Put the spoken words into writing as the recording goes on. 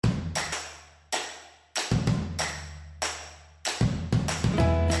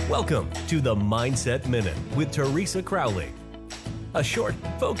Welcome to the Mindset Minute with Theresa Crowley. A short,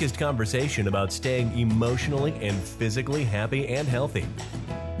 focused conversation about staying emotionally and physically happy and healthy.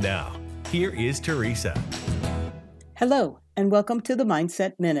 Now, here is Theresa. Hello, and welcome to the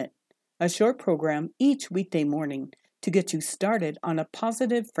Mindset Minute, a short program each weekday morning to get you started on a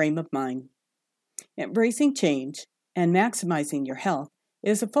positive frame of mind. Embracing change and maximizing your health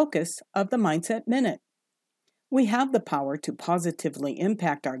is a focus of the Mindset Minute. We have the power to positively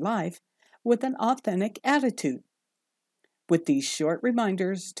impact our life with an authentic attitude. With these short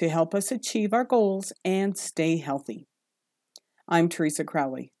reminders to help us achieve our goals and stay healthy. I'm Theresa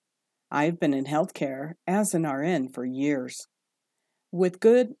Crowley. I've been in healthcare as an RN for years, with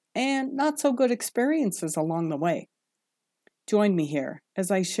good and not so good experiences along the way. Join me here as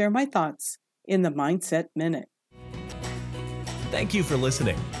I share my thoughts in the Mindset Minute. Thank you for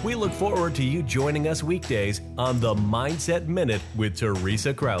listening. We look forward to you joining us weekdays on the Mindset Minute with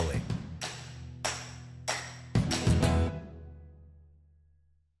Theresa Crowley.